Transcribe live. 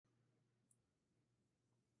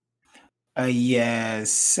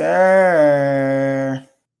Yes, sir.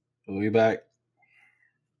 We back.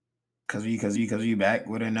 Cause we back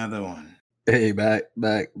with another one. Hey, back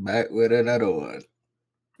with another one.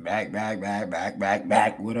 Back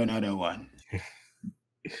with another one.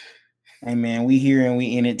 Hey man, we here and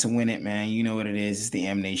we in it to win it, man. You know what it is. It's the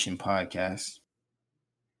M Nation podcast.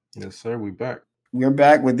 Yes, sir. We back. We're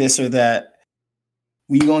back with this or that.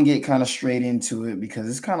 We gonna get kind of straight into it because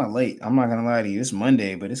it's kind of late. I'm not gonna lie to you. It's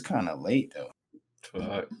Monday, but it's kind of late though.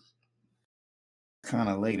 Kind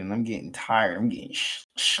of late, and I'm getting tired. I'm getting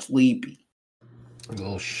sleepy. A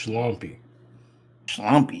little schlumpy.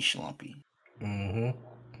 Schlumpy. Mm-hmm.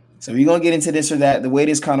 So we're gonna get into this or that. The way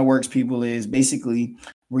this kind of works, people, is basically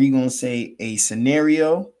we're gonna say a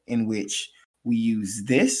scenario in which we use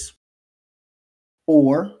this,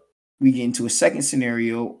 or we get into a second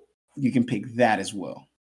scenario. You can pick that as well.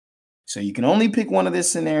 So you can only pick one of this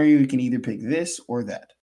scenario. You can either pick this or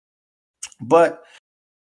that. But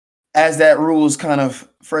as that rules kind of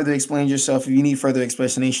further explains yourself, if you need further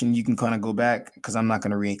explanation, you can kind of go back because I'm not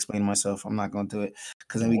going to re-explain myself. I'm not going to do it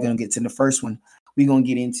because then we're going to get to the first one. We're going to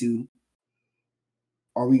get into,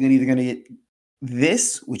 are we either going to get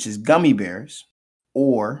this, which is gummy bears,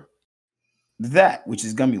 or that, which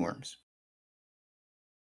is gummy worms?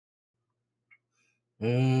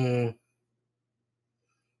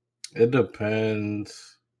 It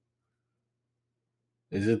depends.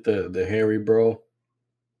 Is it the hairy bro?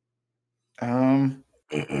 I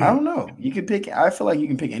don't know. You could pick. I feel like you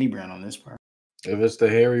can pick any brand on this part. If it's the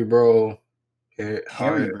hairy bro,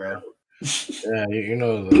 Hairy bro. Yeah, you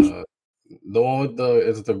know the one with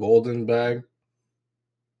the golden bag.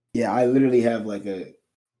 Yeah, I literally have I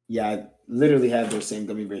literally have those same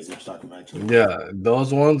gummy bears that you're talking about. Yeah,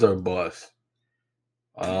 those ones are bust.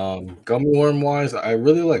 Gummy worm wise, I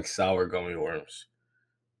really like sour gummy worms.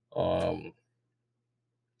 But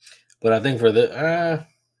I think for I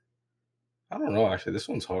don't know. Actually, this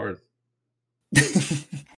one's hard.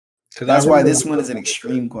 That's why this one is an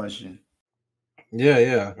extreme question.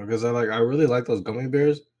 Yeah, because I really like those gummy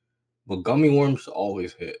bears, but gummy worms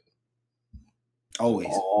always hit.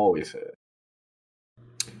 Always hit.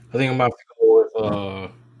 I think I'm gonna have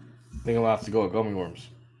to go with gummy worms.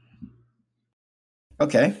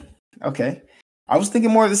 Okay. I was thinking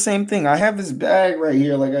more of the same thing. I have this bag right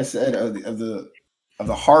here, like I said, of the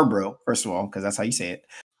Harbro, first of all, because that's how you say it.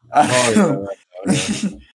 I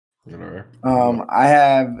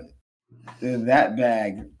have that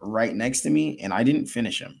bag right next to me, and I didn't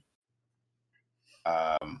finish them.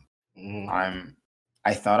 I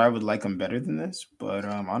thought I would like them better than this, but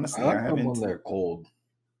honestly, I haven't. When they're cold.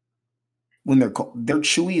 When they're cold, they're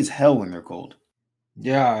chewy as hell when they're cold.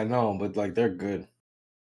 Yeah, I know, but like they're good.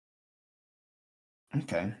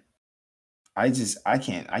 Okay. I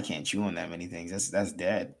can't chew on that many things. That's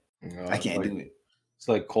dead. I can't do it. It's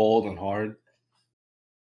like cold and hard.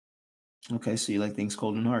 Okay, so you like things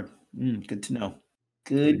cold and hard. Good to know.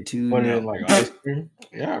 Good to know. Put it in like ice cream.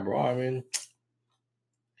 Yeah, bro. I mean,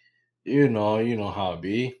 you know how it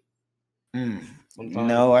be.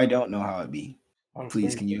 No, I don't know how it be.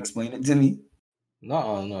 Please, can you explain it to me?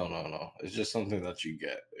 No. It's just something that you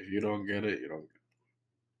get. If you don't get it, you don't get it.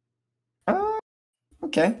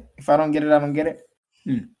 Okay. If I don't get it, I don't get it.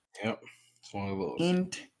 Yep. It's one of those.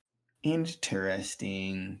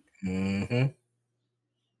 Interesting. Mm-hmm.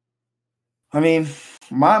 I mean,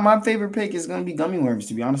 my favorite pick is gonna be gummy worms,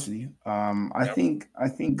 to be honest with you. I think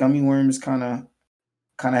gummy worms kind of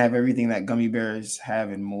have everything that gummy bears have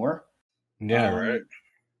and more. Yeah, right.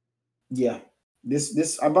 Yeah.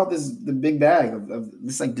 I bought the big bag of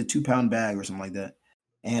this, like the 2-pound bag or something like that.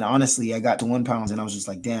 And honestly, I got to 1 pound and I was just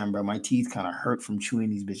like, damn, bro, my teeth kind of hurt from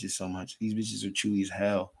chewing these bitches so much. These bitches are chewy as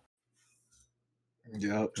hell.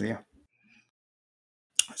 Yep. So, yeah.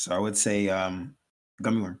 So I would say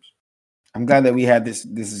gummy worms. I'm glad that we had this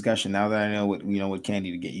discussion now that I know what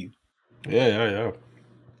candy to get you. Yeah.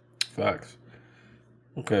 Facts.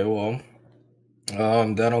 Okay, well.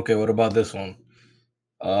 What about this one?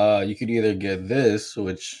 You could either get this,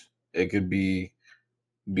 which it could be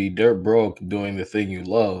dirt broke doing the thing you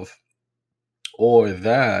love, or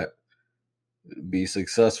that be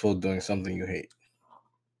successful doing something you hate.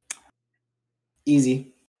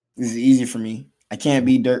 Easy. This is easy for me. I can't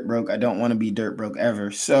be dirt broke. I don't want to be dirt broke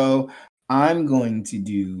ever. So I'm going to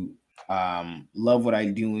do love what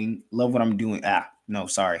I'm doing.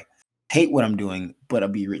 Hate what I'm doing, but I'll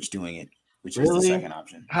be rich doing it, which is the second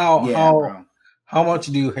option. How much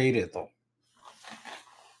do you hate it though?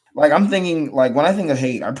 Like I'm thinking, like when I think of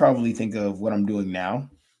hate, I probably think of what I'm doing now.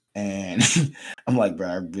 And I'm like, bro,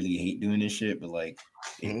 I really hate doing this shit, but like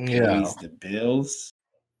it pays the bills.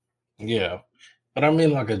 Yeah. But I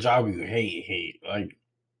mean, like a job you hate. Like,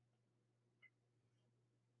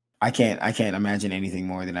 I can't imagine anything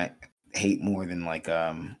more than I hate more than like what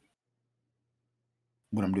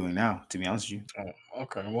I'm doing now, to be honest with oh,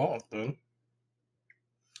 okay, well then,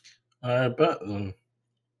 I bet then.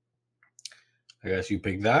 I guess you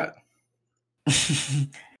pick that. you.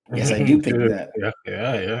 Yes, I do pick that.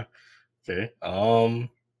 Yeah. Okay.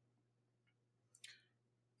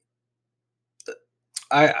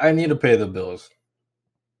 I need to pay the bills.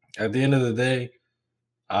 At the end of the day,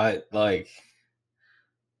 I like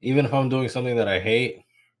even if I'm doing something that I hate,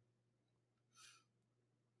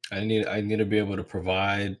 I need to be able to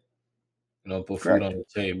provide, put food on Correct.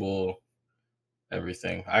 the table,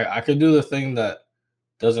 everything. I could do the thing that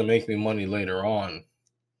doesn't make me money later on,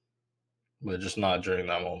 but just not during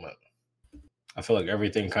that moment. I feel like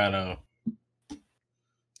everything kind of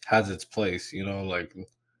has its place, like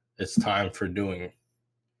it's time for doing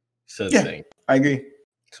said Yeah, thing. I agree.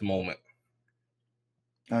 It's a moment.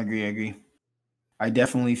 I agree. I agree. I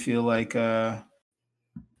definitely feel like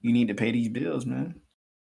you need to pay these bills, man.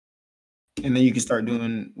 And then you can start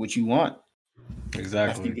doing what you want after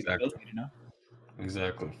Exactly, you get the bills exactly, paid,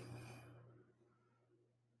 exactly.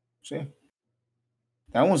 So yeah,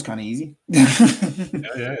 that one's kind of easy.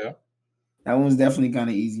 Yeah. That one's definitely kind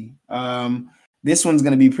of easy. This one's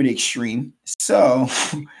gonna be pretty extreme. So,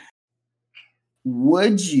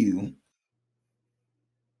 would you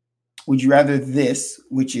rather this,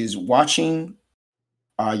 which is watching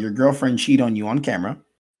your girlfriend cheat on you on camera,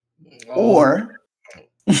 Oh.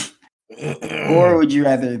 or would you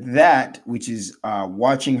rather that, which is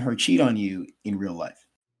watching her cheat on you in real life,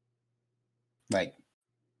 like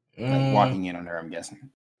Mm, walking in on her? I'm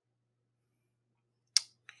guessing.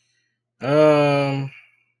 um.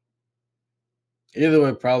 Either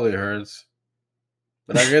way, probably hurts.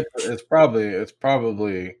 But I get it's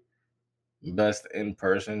probably best in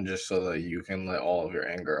person, just so that you can let all of your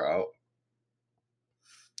anger out.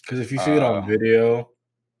 Because if you see it on Uh, video,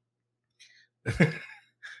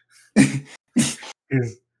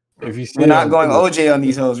 'cause if you see we're it not on going video, OJ on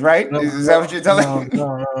these hoes, right? no, Is that no, what you're telling no, me?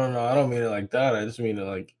 no, no, no, no. I don't mean it like that. I just mean it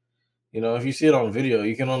like, if you see it on video,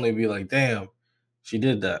 you can only be like, "Damn, she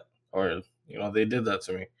did that," or they did that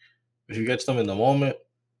to me. If you catch them in the moment,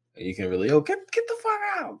 you can really, get the fuck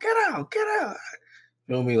out, get out.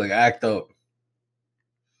 Feel me? Like act up,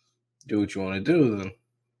 do what you want to do. Then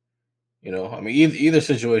I mean, either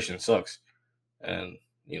situation sucks, and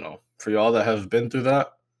for y'all that have been through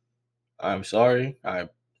that, I'm sorry. I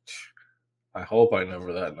hope that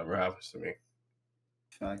never happens to me.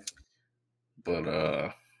 Facts.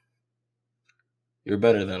 But you're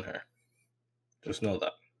better than her. Just know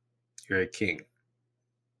that you're a king.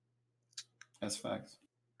 That's facts.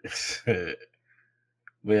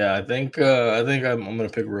 But yeah, I think I'm gonna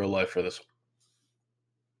pick real life for this one.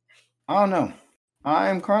 I don't know.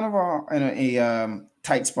 I'm kind of in a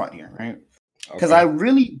tight spot here, right? Because I Okay.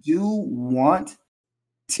 really do want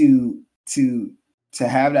to to to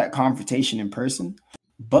have that confrontation in person,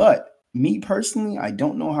 but me personally, I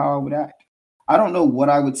don't know how I would act. I don't know what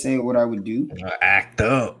I would say or what I would do. Act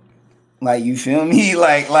up. Like you feel me?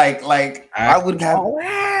 Like I Act. would have Oh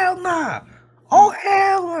hell nah. Oh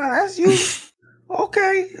hell nah. That's you.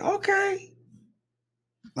 Okay.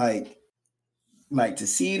 like to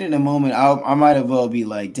see it in a moment. I might as well be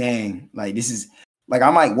like, dang, like this is like I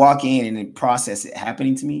might walk in and then process it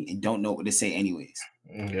happening to me and don't know what to say anyways.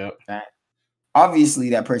 Yep. Right? Obviously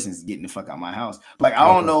that person's getting the fuck out of my house. Like I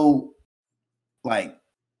don't Okay. know, like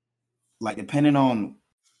depending on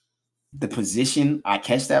the position I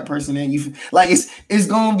catch that person in, like it's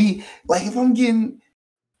gonna be like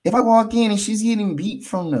if I walk in and she's getting beat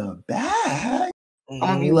from the back, I'm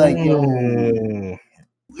gonna be like, yo, Mm.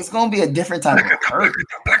 it's gonna be a different type of hurt.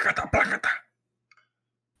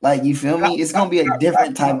 Like you feel me? It's gonna be a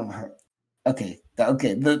different type of hurt. Okay,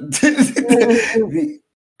 okay. The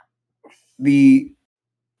the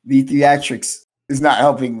the theatrics is not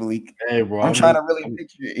helping, Malik. Hey, bro. I'm trying to really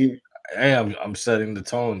picture it here. I'm setting the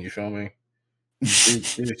tone. You feel me?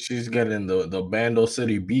 She's getting the Bando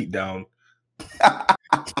City beat down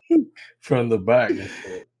from the back and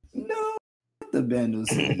shit. No, the Bando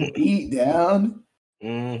City beat down.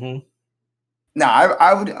 Mm-hmm. No,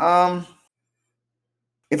 I would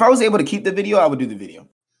if I was able to keep the video, I would do the video.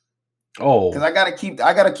 Because Oh, I gotta keep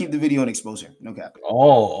the video and expose her. No cap.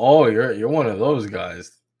 you're one of those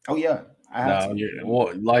guys. Oh yeah, I have Now to. you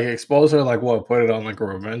what, like expose her, like what? Put it on like a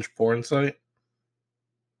revenge porn site?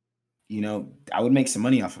 I would make some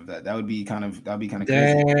money off of that. That'd be kind of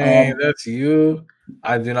crazy. Dang, that's you.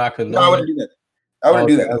 I do not No, I condone wouldn't it. do that. I wouldn't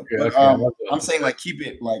do Okay, that though. But okay. I was I'm about to saying say. like keep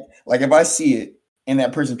it like if I see it and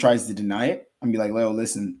that person tries to deny it, I'm be like, "Well,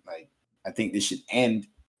 listen, like, I think this should end.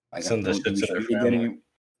 Like, Send that do shit we to should their be getting family. it?"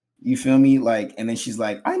 You feel me? Like, and then she's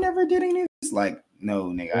like, "I never did any of this." Like, no,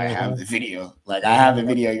 nigga, I have the video. Like, I have the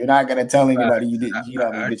video. You're not gonna tell anybody you didn't cheat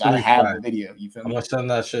on me, bitch. I Actually, have the fact. video. You feel I'm me? gonna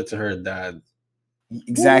send that shit to her dad.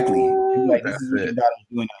 Exactly. And be Woo! like, this That's is what your it. daughter's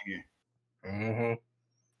doing out here. Mm-hmm.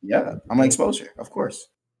 Yeah, I'm gonna expose her, of course.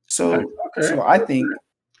 Okay. So I think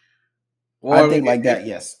Well, I mean, like that,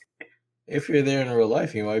 yes. if you're there in real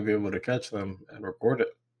life, you might be able to catch them and record it.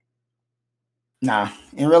 Nah,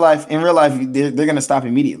 in real life, they're gonna stop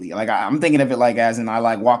immediately. Like I'm thinking of it like as in I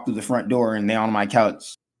like walk through the front door and they're on my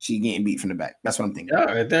couch. She getting beat from the back. That's what I'm thinking. Yeah,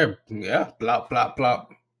 right there. Yeah, plop, plop,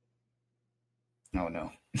 plop. Oh no,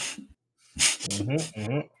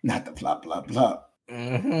 Mm-hmm. not the plop plop plop.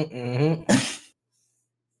 Mm-hmm.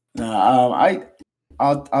 No,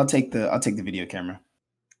 I'll take the video camera.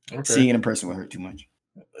 Okay. Seeing it in person will hurt too much.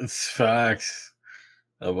 It's facts.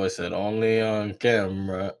 That boy said only on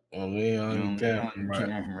camera. Only on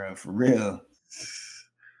camera. For real.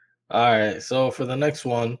 All right. So for the next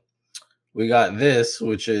one, we got this,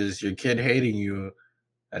 which is your kid hating you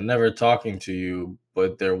and never talking to you,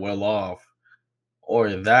 but they're well off. Or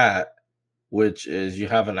that, which is you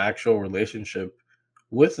have an actual relationship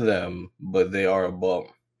with them, but they are a bum.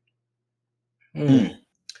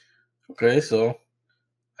 Okay, so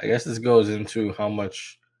I guess this goes into how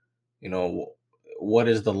much, what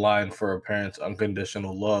is the line for a parent's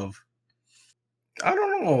unconditional love? I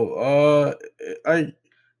don't know.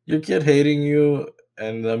 Your kid hating you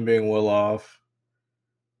and them being well off,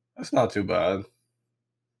 that's not too bad.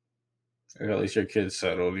 At least your kid's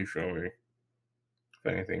settled, you feel me?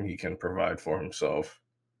 If anything, he can provide for himself.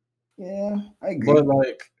 Yeah, I agree. But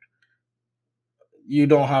like, you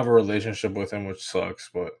don't have a relationship with him, which sucks.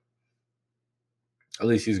 But at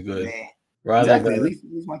least he's good. Man. Rather Exactly. than, At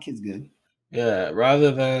least my kid's good. yeah, rather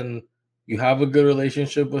than you have a good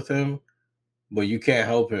relationship with him, but you can't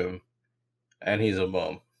help him, and he's a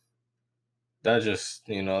bum. That just,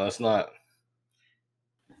 that's not.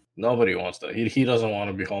 Nobody wants that. He doesn't want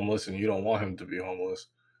to be homeless, and you don't want him to be homeless.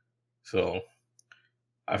 So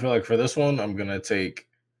I feel like for this one, I'm gonna take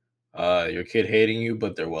your kid hating you,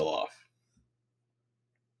 but they're well off.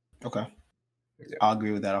 Okay. Yeah. I'll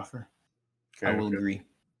agree with that offer. Okay, I will agree.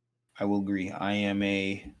 I would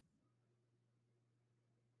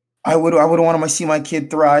want to see my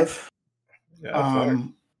kid thrive. Yeah,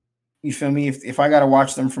 you feel me? If I gotta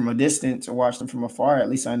watch them from a distance or watch them from afar, at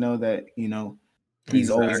least I know that,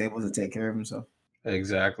 he's always able to take care of himself.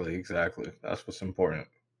 Exactly. That's what's important.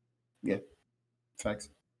 Yeah. Facts.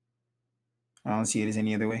 I don't see it as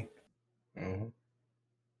any other way. Mm-hmm.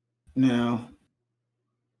 Now,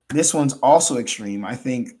 this one's also extreme. I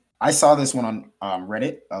think I saw this one on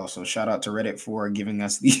Reddit. Also, shout out to Reddit for giving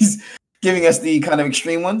us the kind of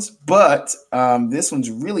extreme ones. But this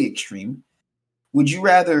one's really extreme. Would you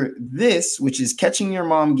rather this, which is catching your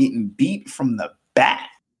mom getting beat from the back?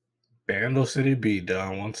 Bando City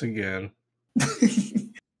beatdown once again.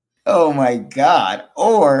 Oh my God.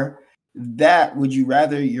 Or that, would you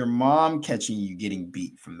rather your mom catching you getting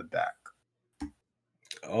beat from the back?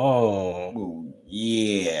 Oh. Ooh,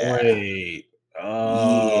 yeah. Wait.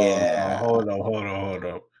 Yeah. Hold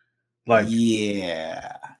up. Like,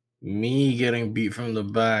 yeah. Me getting beat from the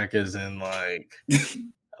back is in like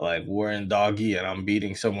we're in doggy and I'm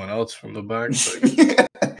beating someone else from the back.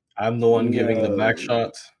 Like, I'm the one giving the back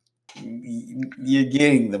shots. You're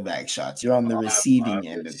getting the back shots. You're on the receiving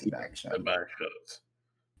end of the back shot.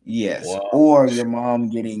 Yes. Wow. Or your mom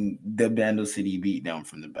getting the Bando City beat down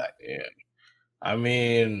from the back. Yeah. I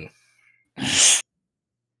mean,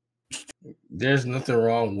 there's nothing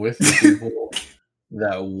wrong with the people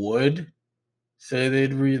that would say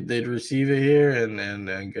they'd receive it here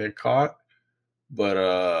and get caught. But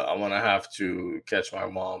I'm gonna have to catch my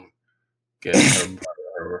mom getting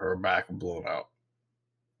her back blown out.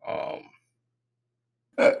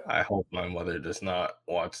 I hope my mother does not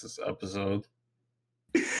watch this episode.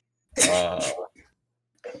 I'm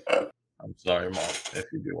sorry, Mom, if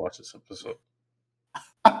you do watch this episode.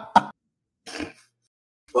 I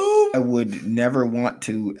would never want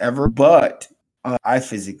to ever, but I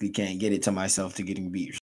physically can't get it to myself to getting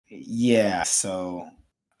beat. Yeah, so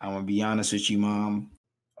I'm gonna be honest with you, Mom.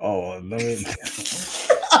 Oh, let me.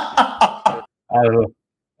 I don't know.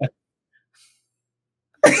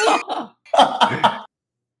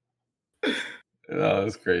 That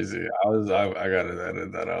was crazy. I gotta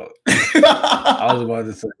edit that out. I was about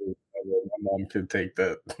to say my mom could take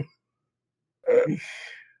that.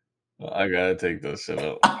 I gotta take that shit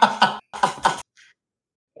out.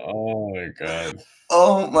 Oh my God.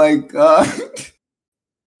 Oh my God.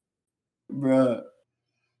 Bruh.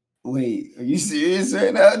 Wait, are you serious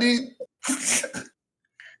right now, dude?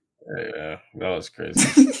 Yeah, that was crazy.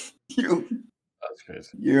 you're, That was crazy.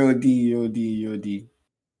 you're OD, you're OD, you're OD.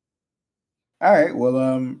 All right,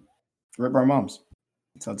 well, rip our moms.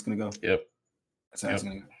 That's how it's gonna go. Yep. That's how it's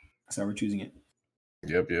Yep. gonna go. That's how we're choosing it.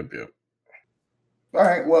 Yep. All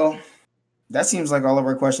right, well, that seems like all of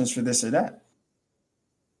our questions for this or that.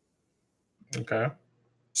 Okay.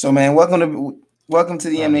 So, man, welcome to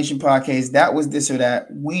the M Um, Nation podcast. That was this or that.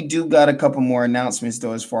 We do got a couple more announcements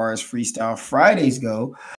though, as far as Freestyle Fridays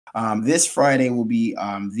go. This Friday will be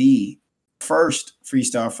the first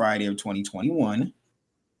Freestyle Friday of 2021.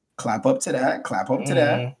 Clap up to that. Clap up to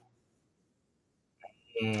that.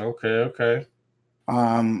 okay.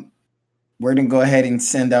 We're gonna go ahead and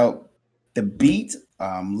send out the beat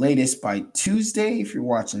latest by Tuesday. If you're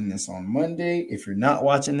watching this on Monday, if you're not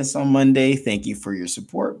watching this on Monday, thank you for your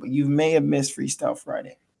support. But you may have missed Freestyle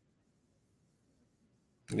Friday.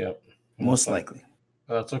 Yep. Most likely.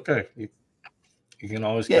 That's okay. You can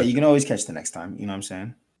always Yeah, catch you can always catch the next time. You know what I'm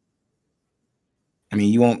saying? I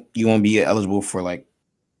mean, you won't be eligible for like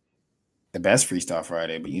the best Freestyle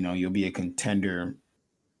Friday, but you'll be a contender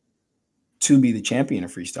to be the champion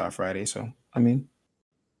of Freestyle Friday. So I mean,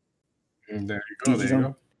 There you go. teach his There you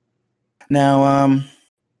own. go. Now,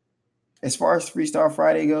 as far as Freestyle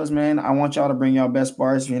Friday goes, man, I want y'all to bring y'all best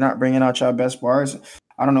bars. If you're not bringing out y'all best bars,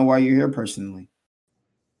 I don't know why you're here personally.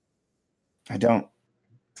 I don't.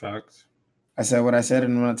 Facts. I said what I said,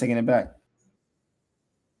 and I'm not taking it back.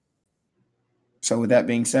 So with that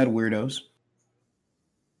being said, weirdos,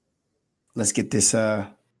 let's get this.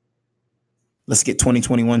 Let's get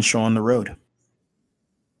 2021 show on the road.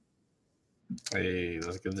 Hey,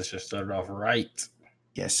 let's get this shit started off right.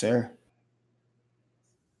 Yes, sir.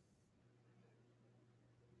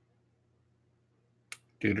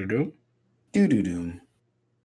 Do. Do.